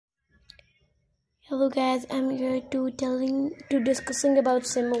Hello guys, I'm here to discussing about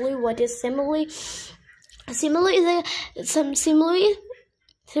simile. What is simile?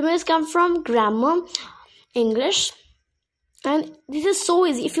 Similes come from grammar English, and this is so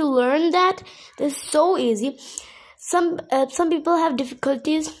easy. If you learn that, this is so easy. Some people have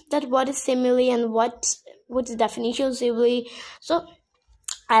difficulties that what is simile and what's the definition of simile. So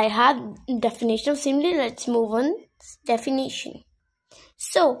I have definition of simile. Let's move on. Definition.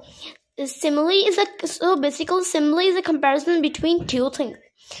 So simile is a comparison between two things.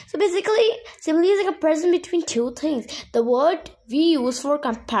 So basically, simile is a comparison between two things. The word we use for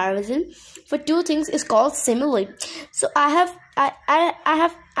comparison for two things is called simile. So I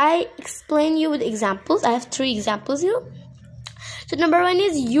explain you with examples. I have 3 examples here. So number 1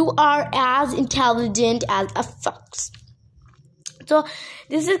 is you are as intelligent as a fox. So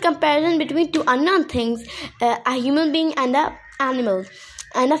this is comparison between two unknown things, a human being and an animal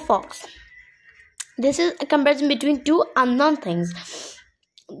and a fox. This is a comparison between two unknown things.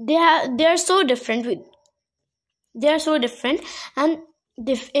 They are so different. And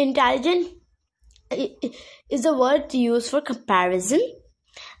intelligent is the word used for comparison.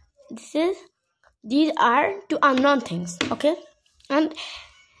 These are two unknown things. Okay,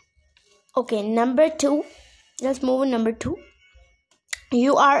 number 2. Let's move on. Number 2.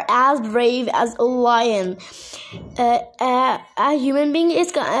 You are as brave as a lion. A human being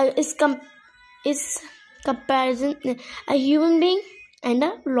is comparison. A human being and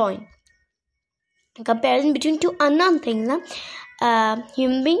a lion. Comparison between two unknown things.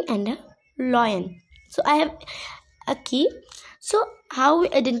 Human being and a lion. So I have a key. So how we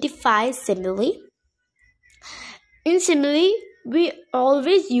identify simile? In simile, we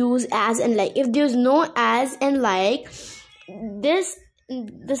always use as and like. If there is no as and like,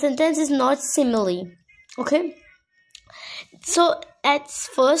 the sentence is not simile. Okay, so at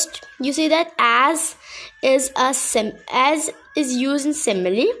first you see that as is used in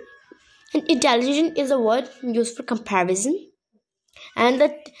simile, and intelligent is a word used for comparison, and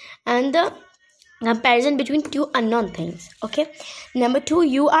the comparison between two unknown things. Okay, number 2,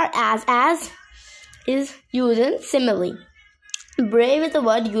 you are as is used in simile. Brave is a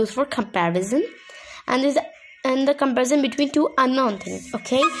word used for comparison, and the comparison between two unknown things.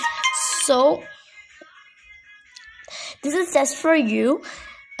 Okay, so this is just for you.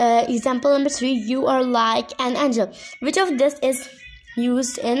 Example number 3, you are like an angel. Which of this is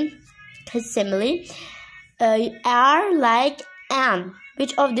used in simile? Are, like, and.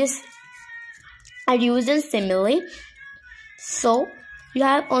 Which of this are used in simile? So you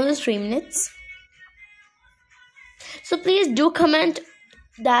have only 3 minutes. So please do comment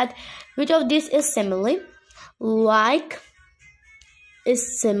that which of this is simile. Like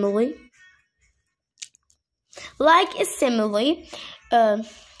is simile. Like is simile.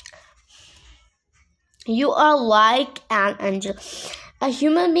 You are like an angel. A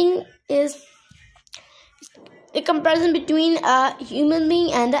human being is a comparison between a human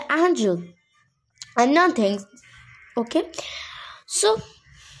being and an angel. And nothing. Okay. So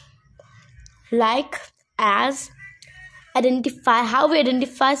like, as, identify. How we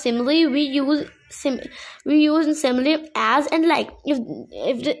identify simile? We use in simile as and like.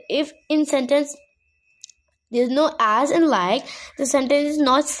 If in sentence there's no as and like, the sentence is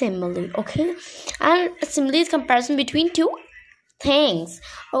not simile. Okay, and simile is comparison between two things.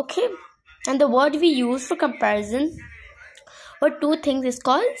 Okay, and the word we use for comparison for two things is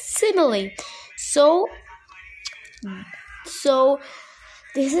called simile. So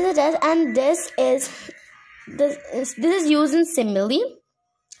this is a test, and this is used in simile,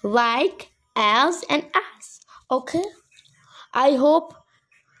 like, as, and as. Okay, I hope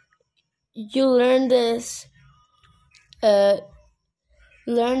you learn this in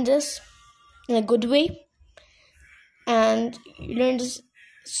a good way, and you learn this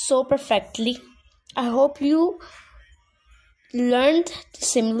so perfectly. I hope you learned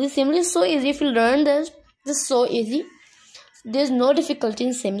simile. Simile is so easy. If you learn this is so easy. There's no difficulty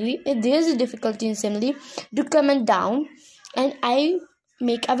in simile. If there is a difficulty in simile, do comment down and I can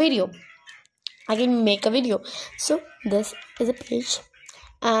make a video. So this is a page,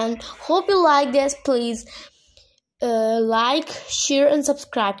 and hope you like this. Please like, share, and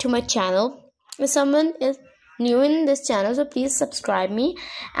subscribe to my channel. If someone is new in this channel, so please subscribe me,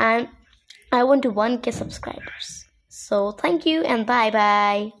 and I want to 1K subscribers. So thank you and bye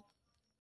bye.